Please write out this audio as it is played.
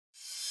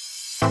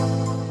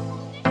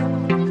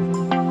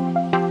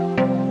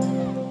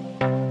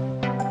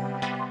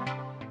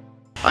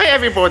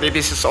everybody,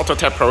 this is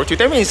AutoTecPro.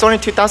 Today we're installing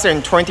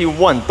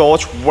 2021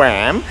 Dodge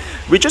Ram.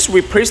 We just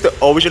replaced the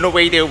original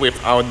radio with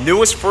our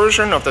newest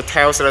version of the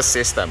Tesla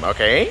system,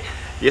 okay?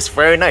 It's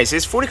very nice.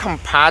 It's fully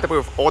compatible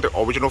with all the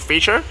original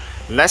features.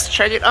 Let's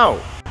check it out.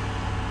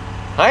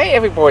 Hi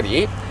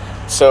everybody.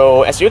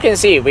 So as you can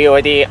see, we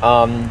already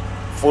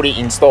fully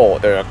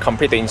installed the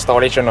complete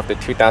installation of the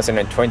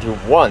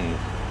 2021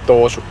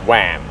 Dodge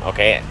Ram,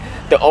 okay?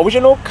 The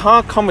original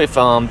car comes with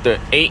the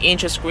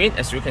 8-inch screen.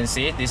 As you can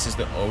see, this is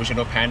the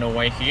original panel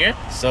right here.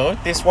 So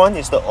this one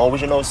is the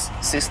original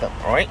system,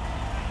 alright?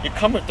 It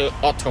comes with the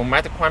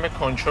automatic climate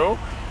control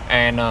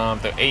and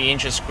the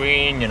 8-inch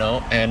screen, you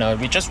know,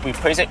 and we just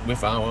replace it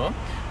with our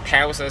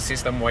Tesla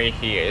system right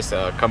here. It's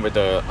come with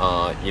the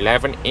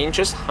 11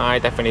 inches high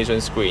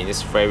definition screen.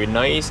 It's very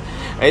nice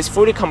and it's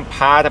fully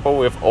compatible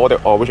with all the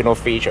original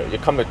features.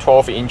 It comes with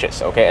 12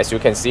 inches, okay? As you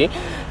can see,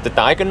 the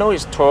diagonal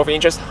is 12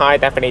 inches high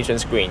definition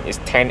screen. It's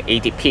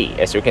 1080p,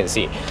 as you can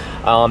see.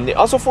 It's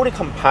also fully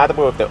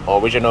compatible with the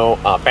original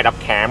backup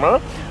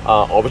camera,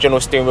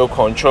 original steering wheel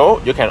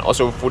control. You can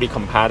also fully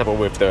compatible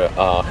with the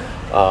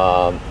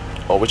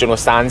original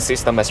sound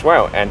system as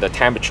well, and the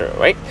temperature,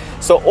 right?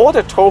 So all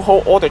the tow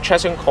haul, all the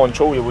traction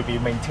control, it will be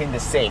maintained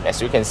the same.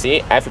 As you can see,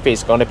 everything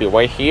is going to be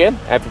right here.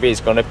 Everything is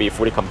going to be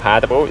fully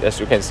compatible. As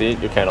you can see,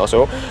 you can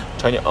also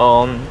turn it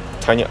on,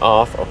 turn it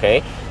off,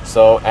 okay?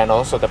 So, and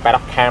also the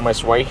backup camera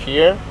is right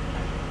here.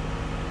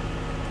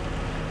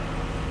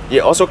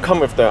 It also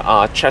comes with the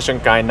traction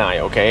guide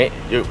 9, okay?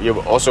 You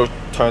will also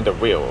turn the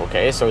wheel,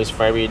 okay? So it's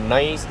very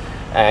nice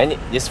and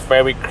it's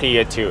very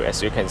clear too,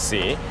 as you can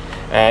see.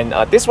 And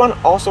this one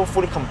also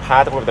fully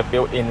compatible with the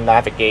built-in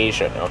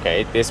navigation,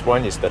 okay? This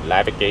one is the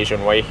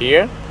navigation right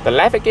here. The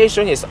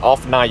navigation is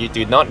off now. You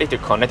do not need to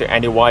connect to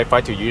any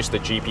Wi-Fi to use the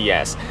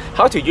GPS.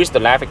 How to use the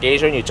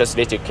navigation? You just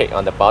need to click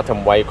on the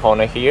bottom right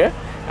corner here,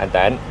 and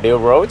then new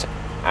road,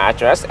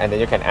 address, and then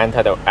you can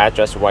enter the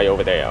address right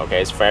over there,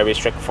 okay? It's very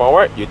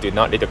straightforward. You do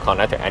not need to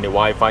connect to any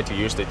Wi-Fi to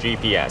use the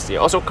GPS. It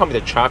also comes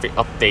with the traffic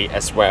update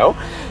as well.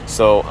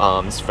 So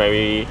it's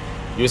very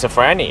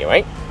user-friendly,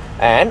 right?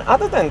 And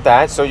other than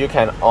that, so you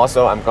can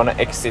also, I'm gonna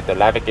exit the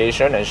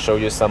navigation and show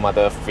you some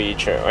other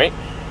feature, right?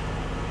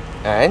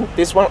 And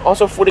this one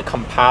also fully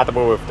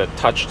compatible with the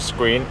touch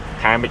screen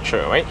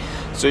temperature, right?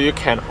 So you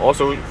can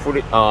also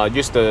fully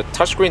use the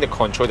touch screen to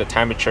control the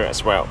temperature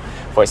as well.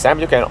 For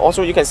example,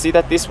 you can see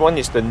that this one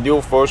is the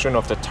new version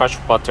of the touch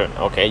button,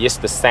 okay? It's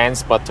the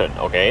sense button,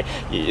 okay?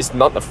 It's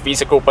not a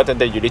physical button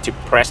that you need to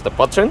press the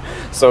button.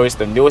 So it's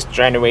the newest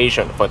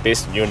generation for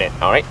this unit,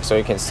 all right? So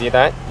you can see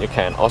that you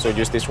can also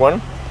use this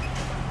one.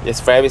 It's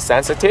very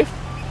sensitive,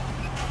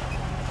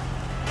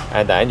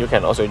 and then you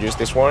can also use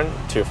this one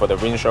for the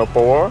windshield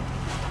bore,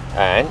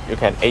 and you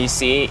can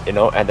AC, you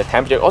know, and the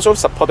temperature also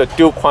support the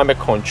dual climate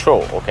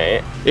control,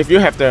 okay? If you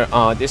have the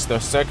the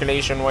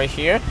circulation right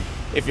here,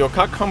 if your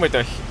car comes with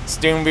the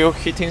steering wheel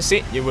heating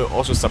seat, you will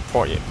also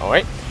support it, all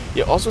right?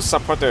 You also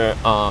support the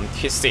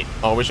heat seat,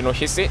 original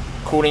heat seat,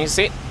 cooling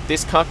seat.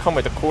 This car comes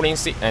with the cooling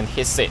seat and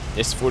heat seat.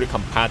 It's fully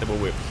compatible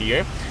with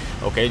here,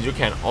 okay? You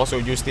can also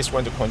use this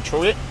one to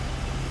control it.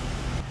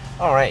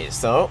 Alright,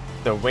 so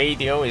the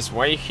radio is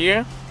right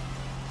here.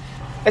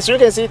 As you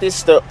can see, this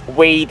is the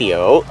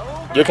radio.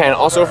 You can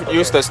also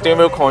use the steering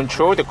wheel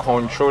control to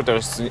control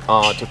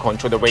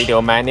the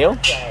radio manual.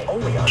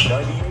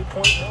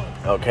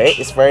 Okay,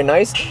 it's very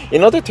nice.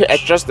 In order to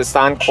adjust the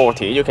sound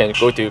quality, you can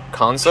go to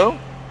console.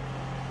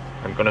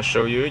 I'm gonna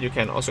show you. You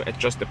can also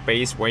adjust the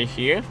bass right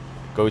here.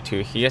 Go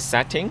to here,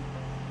 setting.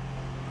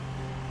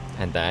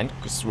 And then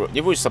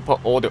it will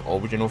support all the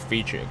original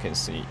features. You can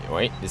see,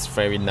 right? It's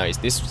very nice.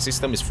 This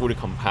system is fully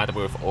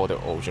compatible with all the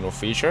original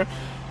features.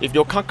 If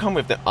your car comes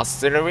with the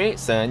auxiliary,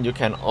 then you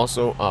can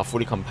also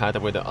fully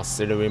compatible with the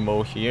auxiliary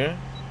mode here.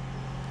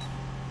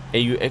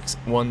 AUX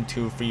 1,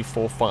 2, 3,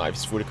 4, 5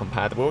 is fully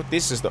compatible.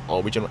 This is the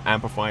original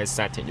amplifier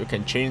setting. You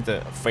can change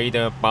the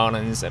fader,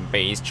 balance, and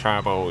bass,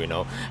 treble, you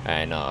know,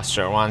 and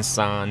surround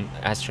sound.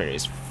 Actually,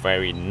 it's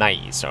very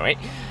nice, alright?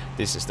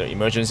 This is the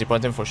emergency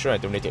button for sure. I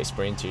don't need to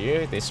explain to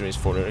you. This is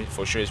for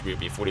sure it will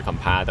be fully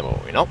compatible,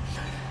 you know.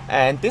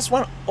 And this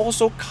one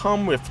also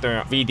comes with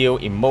the video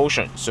in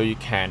motion, so you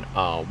can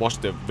watch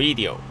the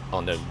video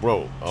on the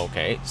road.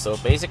 Okay, so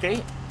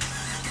basically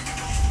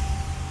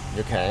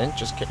you can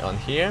just click on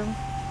here.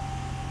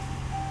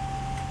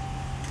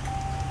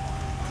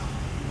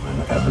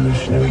 An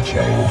evolutionary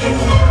change.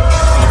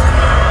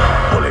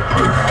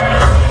 Bulletproof.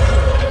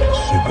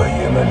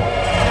 Superhuman.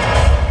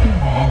 Who the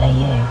hell are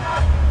you?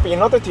 In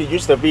order to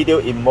use the video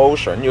in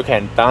motion, you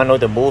can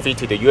download the movie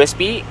to the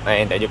USB,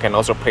 and then you can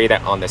also play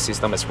that on the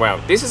system as well.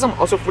 This is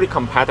also fully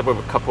compatible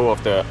with a couple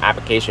of the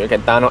applications. You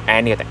can download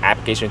any of the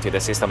application to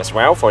the system as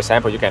well. For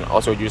example, you can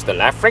also use the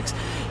Netflix.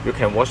 You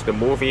can watch the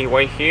movie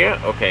right here.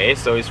 Okay,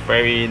 so it's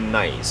very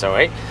nice,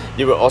 alright?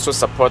 You will also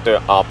support the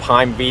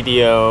Alpine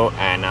video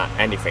and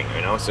anything,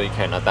 you know, so you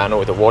can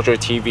download the Watcher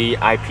TV,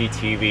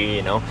 IPTV,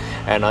 you know.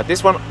 And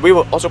this one, we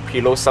will also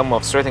preload some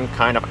of certain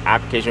kind of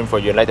application for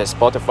you, like the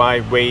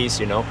Spotify, Waze,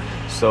 you know.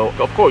 So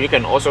of course, you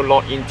can also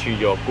log into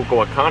your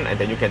Google account, and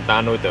then you can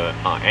download the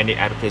any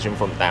application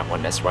from that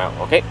one as well.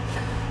 Okay,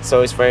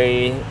 so it's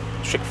very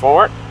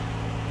straightforward.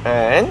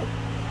 And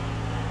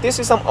this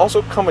system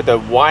also comes with the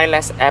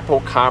wireless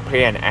Apple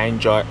CarPlay and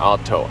Android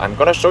Auto. I'm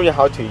gonna show you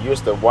how to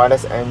use the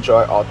wireless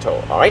Android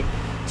Auto. All right.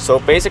 So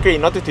basically,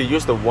 in order to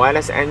use the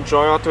wireless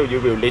Android Auto, you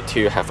will need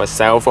to have a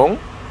cell phone.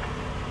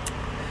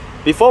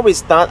 Before we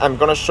start, I'm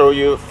gonna show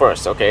you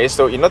first. Okay.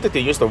 So in order to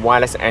use the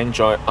wireless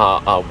Android,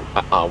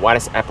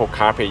 wireless Apple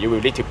CarPlay, you will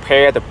need to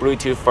pair the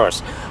Bluetooth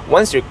first.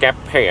 Once you get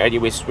paired,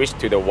 you will switch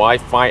to the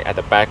Wi-Fi at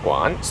the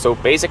background. So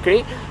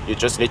basically, you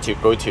just need to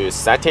go to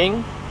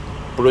Setting,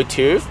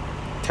 Bluetooth.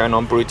 Turn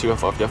on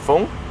Bluetooth of your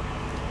phone,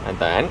 and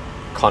then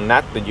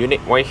connect the unit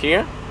right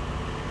here,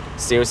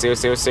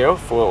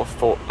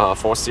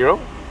 00040.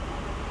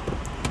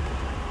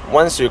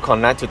 Once you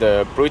connect to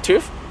the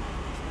Bluetooth,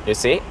 you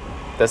see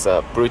there's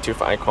a Bluetooth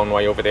icon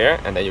right over there,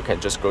 and then you can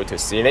just go to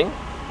Ceiling.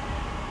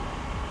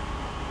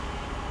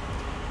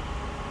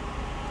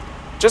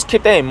 Just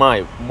keep that in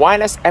mind,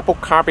 wireless Apple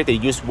CarPlay, they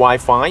use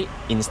Wi-Fi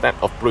instead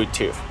of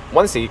Bluetooth.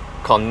 Once you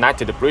connect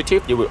to the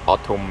Bluetooth, you will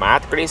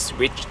automatically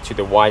switch to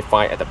the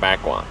Wi-Fi at the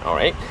background,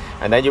 alright?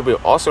 And then you will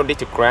also need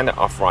to grant the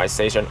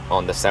authorization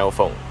on the cell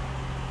phone.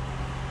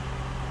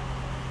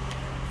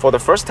 For the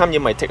first time, you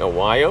might take a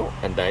while,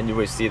 and then you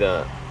will see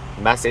the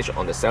message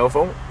on the cell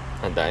phone,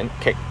 and then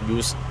click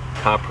Use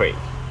CarPlay,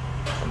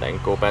 and then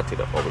go back to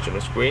the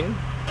original screen.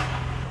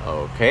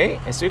 Okay,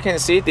 as you can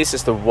see, this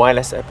is the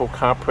wireless Apple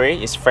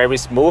CarPlay. It's very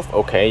smooth.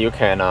 Okay, you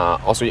can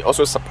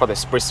also support the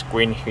split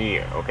screen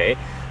here. Okay,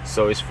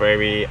 so it's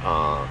very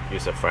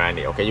user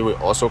friendly. Okay, you will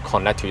also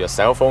connect to your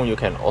cell phone. You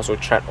can also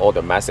check all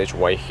the message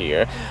right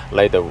here,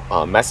 like the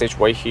message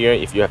right here.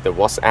 If you have the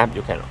WhatsApp,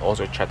 you can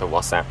also check the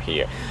WhatsApp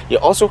here. It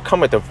also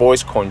comes with the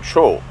voice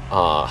control.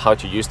 How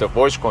to use the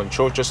voice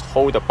control? Just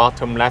hold the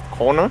bottom left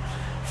corner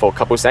for a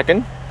couple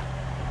seconds.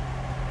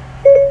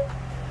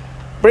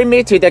 Bring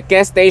me to the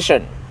gas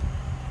station.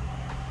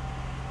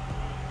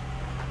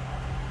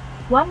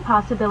 One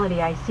possibility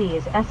I see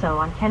is Esso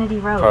on Kennedy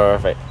Road.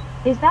 Perfect.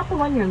 Is that the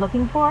one you're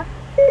looking for?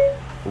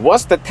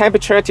 What's the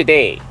temperature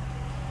today?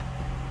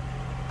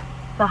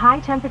 The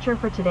high temperature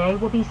for today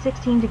will be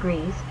 16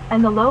 degrees,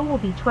 and the low will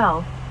be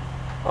 12.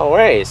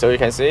 Alright, so you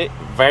can see,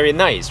 very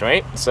nice,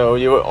 right? So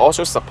you will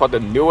also support the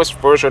newest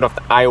version of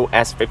the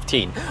iOS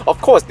 15.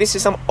 Of course, this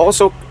system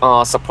also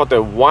support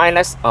the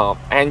wireless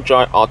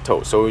Android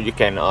Auto. So you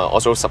can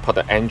also support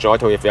the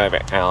Android Auto if you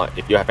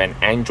have an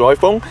Android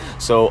phone.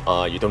 So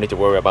you don't need to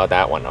worry about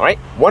that one. Alright.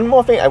 One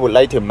more thing I would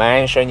like to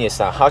mention is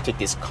how to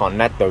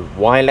disconnect the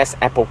wireless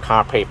Apple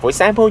CarPlay. For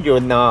example,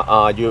 you're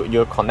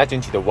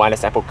connecting to the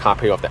wireless Apple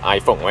CarPlay of the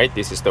iPhone, right?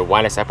 This is the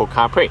wireless Apple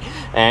CarPlay.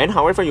 And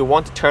however, you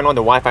want to turn on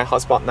the Wi-Fi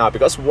hotspot now,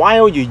 because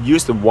while you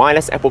use the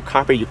wireless Apple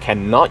CarPlay, you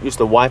cannot use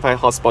the Wi-Fi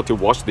hotspot to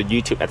watch the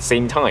YouTube at the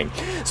same time.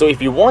 So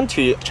if you want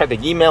to check the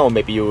email,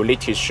 maybe you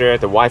need to share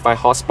the Wi-Fi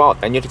hotspot,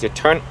 then you need to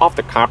turn off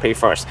the CarPlay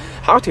first.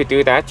 How to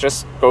do that?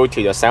 Just go to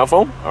your cell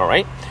phone,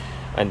 alright,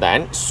 and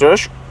then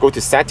search, go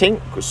to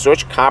Setting,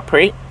 search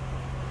CarPlay.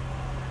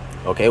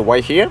 Okay,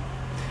 right here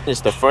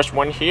is the first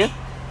one here.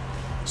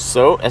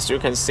 So as you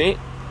can see,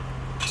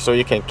 so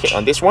you can click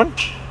on this one.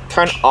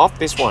 Turn off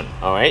this one.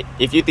 Alright,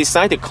 if you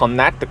decide to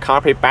connect the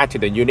CarPlay back to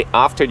the unit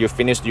after you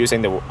finish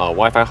using the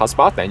Wi-Fi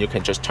hotspot, then you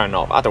can just turn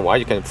off. Otherwise,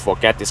 you can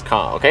forget this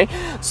car. Okay,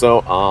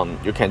 so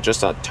you can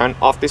just turn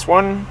off this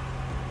one,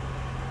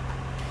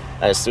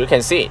 as you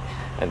can see,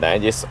 and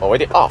then it's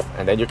already off.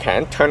 And then you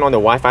can turn on the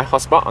Wi-Fi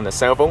hotspot on the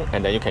cell phone,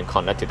 and then you can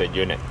connect to the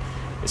unit.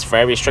 It's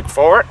very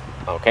straightforward.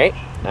 Okay,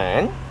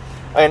 and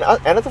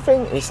another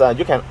thing is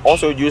you can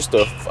also use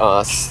the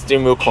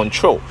steering wheel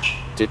control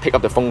to pick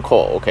up the phone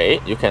call. Okay,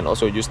 you can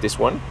also use this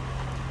one.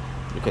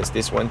 You can use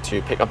this one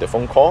to pick up the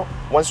phone call.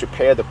 Once you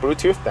pair the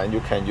Bluetooth, then you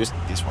can use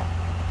this one.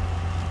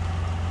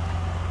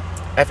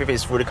 Everything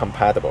is fully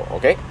compatible.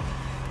 Okay,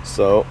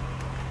 so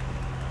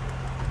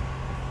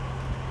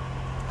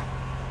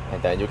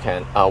and then you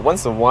can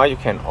once in a while you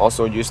can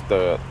also use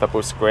the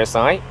double square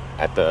sign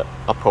at the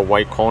upper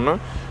right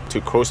corner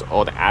to close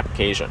all the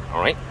application.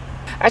 All right.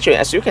 Actually,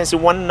 as you can see,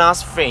 one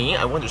last thing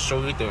I want to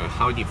show you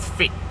how it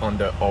fit on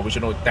the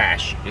original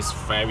dash. It's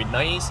very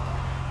nice,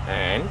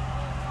 and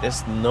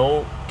there's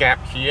no gap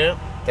here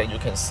that you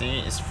can see.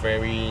 It's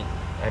very,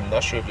 I'm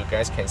not sure if you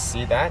guys can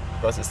see that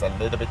because it's a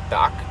little bit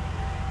dark,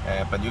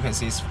 but you can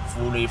see it's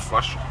fully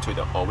flush to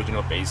the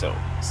original bezel.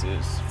 So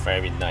it's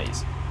very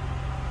nice.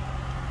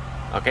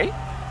 Okay.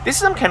 This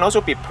system can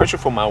also be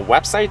purchased from our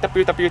website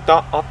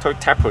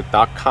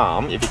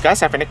www.autotecpro.com. If you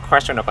guys have any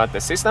question about the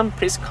system,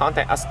 please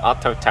contact us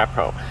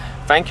AutoTecPro.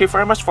 Thank you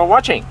very much for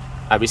watching.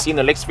 I will see you in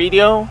the next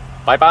video.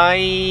 Bye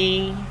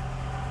bye.